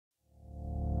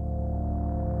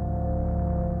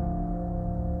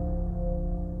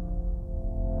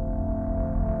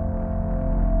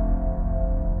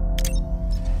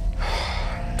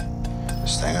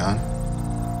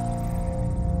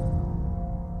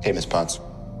Hey, Miss Potts.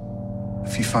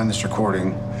 If you find this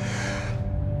recording,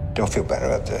 don't feel bad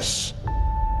about this.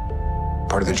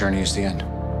 Part of the journey is the end.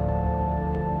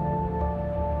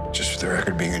 Just for the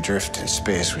record, being adrift in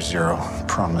space with zero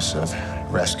promise of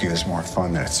rescue is more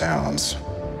fun than it sounds.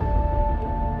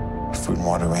 Food and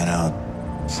water ran out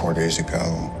 4 days ago.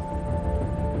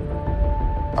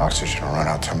 Oxygen will run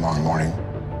out tomorrow morning.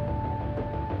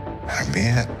 That'll be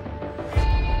it.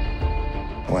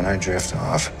 When I drift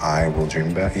off, I will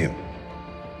dream about you.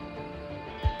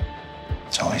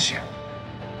 It's always you.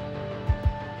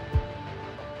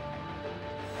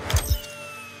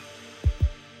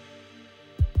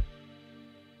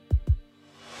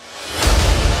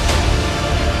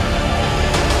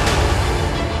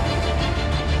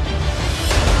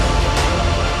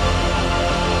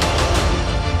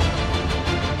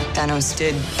 Thanos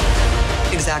did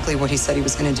exactly what he said he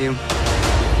was going to do.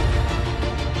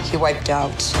 He wiped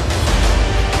out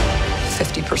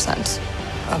 50%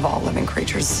 of all living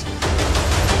creatures.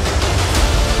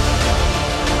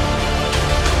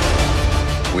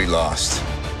 We lost,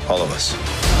 all of us.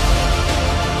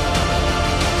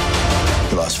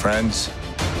 We lost friends,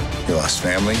 we lost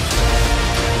family.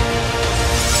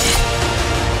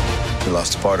 We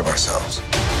lost a part of ourselves.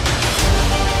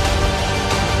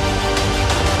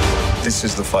 This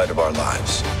is the fight of our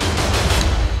lives.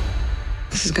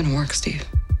 This is gonna work, Steve.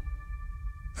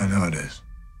 I know it is.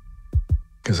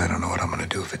 Because I don't know what I'm gonna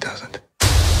do if it doesn't.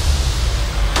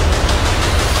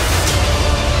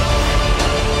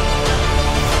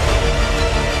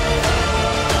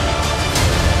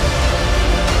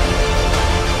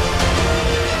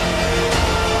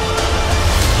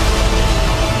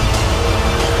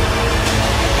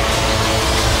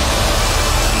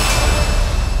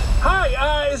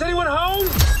 Is anyone home?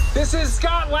 This is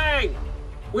Scott Lang.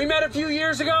 We met a few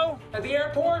years ago at the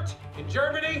airport in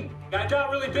Germany. I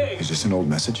got really big. Is this an old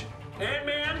message?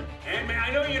 Ant-Man, I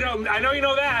know you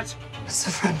know that. It's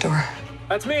the front door.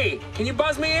 That's me. Can you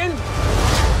buzz me in?